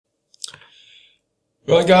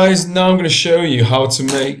Right guys, now I'm going to show you how to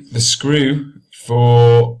make the screw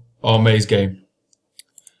for our maze game.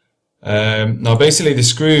 Now basically the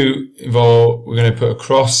screw we're going to put a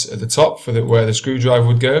cross at the top for where the screwdriver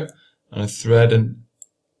would go, and a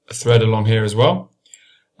thread along here as well.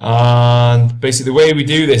 And basically the way we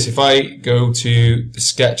do this, if I go to the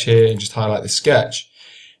sketch here and just highlight the sketch,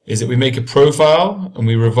 is that we make a profile and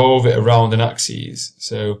we revolve it around an axis.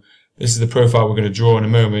 So this is the profile we're going to draw in a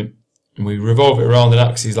moment. And we revolve it around an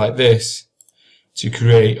axis like this to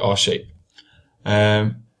create our shape.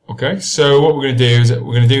 Okay, so what we're going to do is we're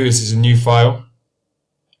going to do this as a new file.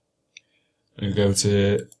 And go to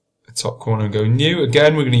the top corner and go new.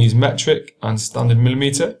 Again, we're going to use metric and standard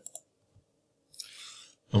millimeter.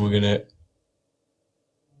 And we're going to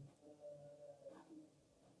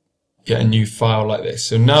get a new file like this.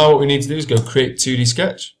 So now what we need to do is go create 2D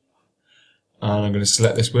sketch. And I'm going to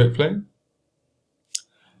select this work plane.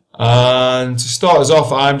 And to start us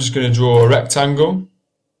off, I'm just going to draw a rectangle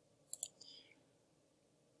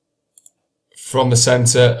from the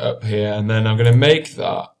center up here, and then I'm going to make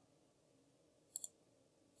that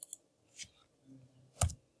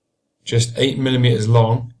just 8mm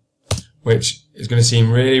long, which is going to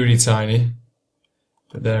seem really tiny,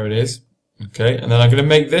 but there it is. Okay, and then I'm going to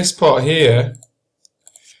make this part here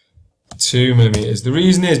 2mm. The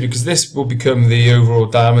reason is because this will become the overall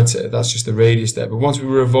diameter. That's just the radius there. But once we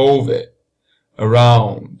revolve it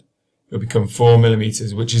around, it'll become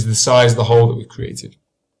 4mm, which is the size of the hole that we've created.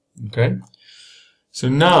 Okay. So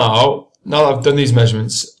now that I've done these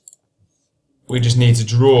measurements, we just need to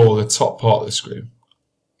draw the top part of the screw.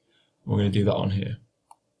 We're going to do that on here.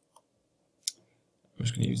 I'm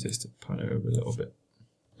just going to use this to pan it over a little bit.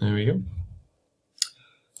 There we go.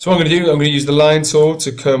 So what I'm going to do, I'm going to use the line tool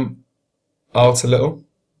to come out a little,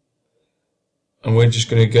 and we're just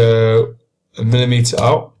going to go 1mm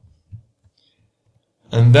out,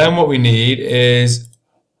 and then what we need is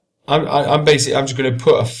I'm just going to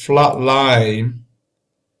put a flat line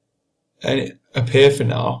up here for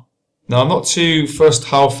now. Now I'm not too fussed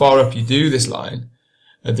how far up you do this line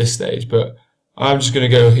at this stage, but I'm just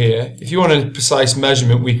going to go here. If you want a precise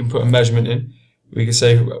measurement, we can put a measurement in. We can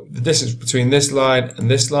say the distance between this line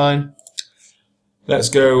and this line. Let's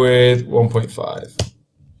go with 1.5.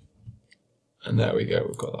 And there we go,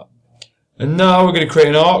 we've got that. And now we're going to create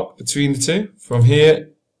an arc between the two, from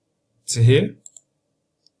here to here.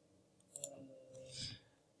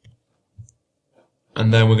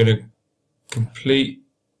 And then we're going to complete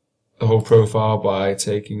the whole profile by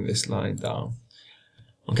taking this line down.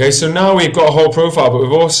 Okay, so now we've got a whole profile, but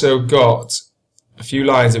we've also got a few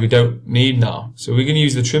lines that we don't need now. So we're going to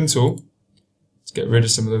use the trim tool to get rid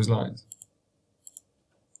of some of those lines.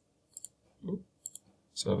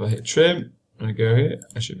 So if I hit trim and I go here,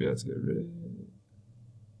 I should be able to get rid of it.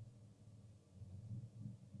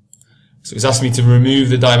 So it's asking me to remove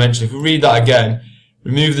the dimension. If we read that again,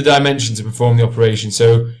 remove the dimension to perform the operation.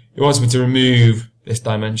 So it wants me to remove this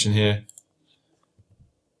dimension here.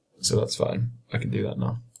 So that's fine. I can do that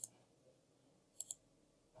now.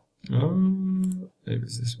 Maybe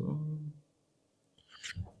it's this one.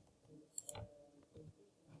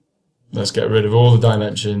 Let's get rid of all the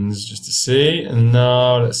dimensions just to see, and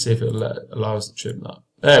now let's see if it will allow us to trim that.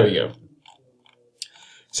 There we go.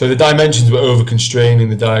 So the dimensions were over constraining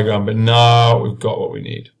the diagram, but now we've got what we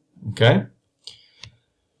need. Okay.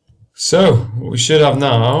 So what we should have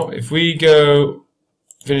now, if we go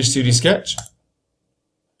finish 2D sketch,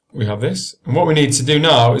 we have this, and what we need to do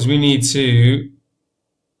now is we need to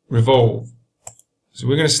revolve. So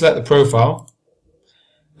we're going to select the profile.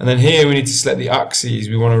 And then here we need to select the axes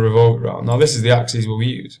we want to revolve around. Now this is the axes we'll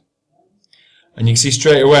use. And you can see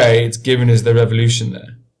straight away it's given us the revolution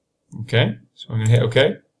there. Okay, so I'm going to hit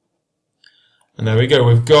OK. And there we go,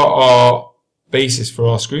 we've got our basis for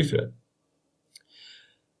our screw thread.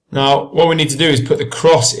 Now what we need to do is put the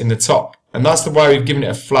cross in the top. And that's why we've given it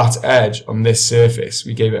a flat edge on this surface.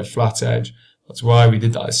 We gave it a flat edge. That's why we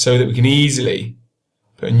did that, so that we can easily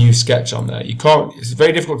put a new sketch on there. You can't. It's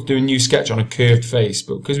very difficult to do a new sketch on a curved face,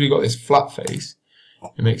 but because we've got this flat face,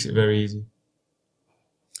 it makes it very easy.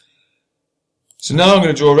 So now I'm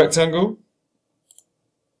going to draw a rectangle.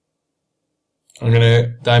 I'm going to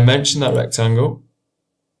dimension that rectangle.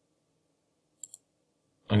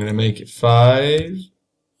 I'm going to make it 5.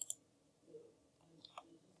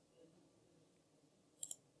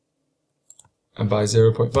 And by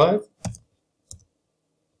 0.5.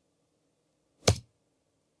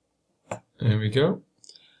 There we go.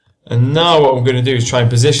 And now what I'm going to do is try and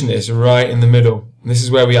position this right in the middle. And this is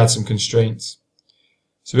where we add some constraints.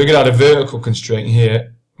 So we're going to add a vertical constraint here.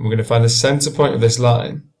 And we're going to find the center point of this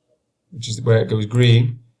line, which is where it goes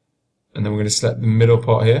green. and then we're going to select the middle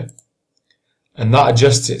part here, and that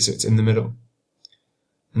adjusts it so it's in the middle.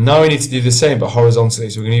 And now we need to do the same but horizontally,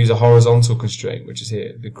 so we're going to use a horizontal constraint, which is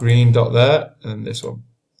here, the green dot there, and this one.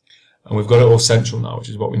 And we've got it all central now, which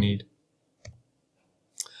is what we need.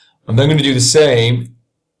 I'm then going to do the same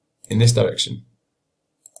in this direction.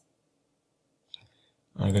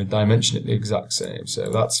 I'm going to dimension it the exact same. So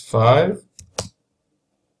that's 5.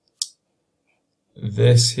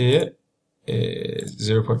 This here is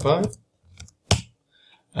 0.5.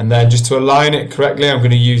 And then just to align it correctly, I'm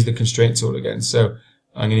going to use the constraint tool again. So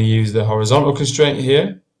I'm going to use the horizontal constraint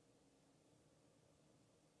here.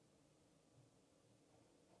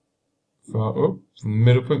 From the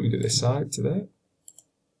middle point, we do this side to there.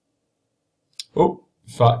 Oh,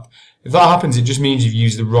 in fact, if that happens, it just means you've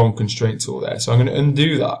used the wrong constraint tool there. So I'm going to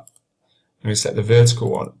undo that. I'm going to set the vertical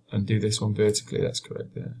one and do this one vertically. That's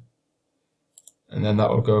correct there. And then that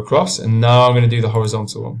will go across. And now I'm going to do the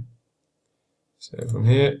horizontal one. So from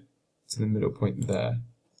here to the middle point there.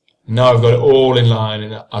 Now I've got it all in line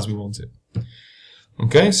and as we want it.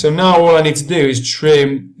 Okay, so now all I need to do is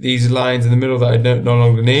trim these lines in the middle that I no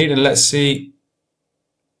longer need. And let's see,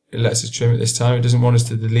 it lets us trim it this time. It doesn't want us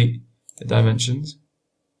to delete the dimensions.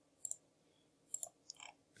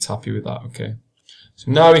 It's happy with that, okay.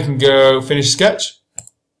 So now we can go finish sketch.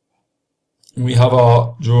 And we have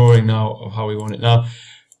our drawing now of how we want it. Now,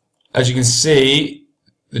 as you can see,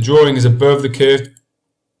 the drawing is above the curved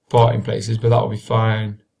part in places, but that will be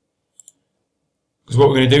fine. Because what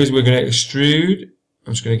we're going to do is we're going to extrude.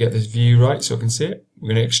 I'm just going to get this view right so I can see it.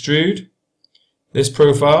 We're going to extrude this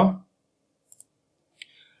profile.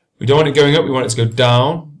 We don't want it going up, we want it to go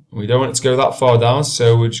down. We don't want it to go that far down,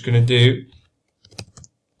 so we're just going to do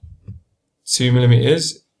 2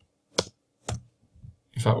 millimeters.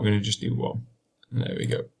 In fact, we're going to just do 1. And there we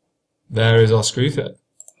go. There is our screw thread.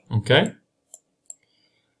 Okay?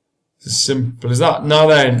 It's as simple as that. Now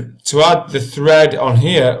then, to add the thread on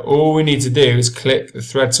here, all we need to do is click the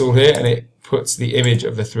thread tool here and it puts the image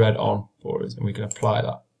of the thread on for us and we can apply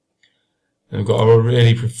that. And we've got a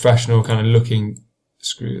really professional kind of looking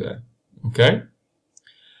screw there. Okay?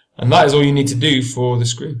 And that is all you need to do for the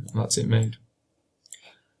screw. And that's it made.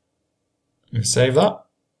 I'm going to save that.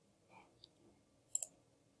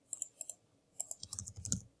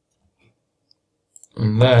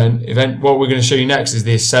 And then what we're going to show you next is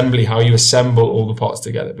the assembly, how you assemble all the parts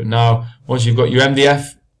together. But now, once you've got your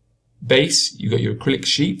MDF base, you've got your acrylic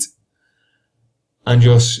sheet, and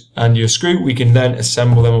your screw, we can then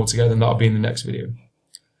assemble them all together, and that'll be in the next video.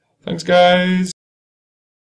 Thanks, guys.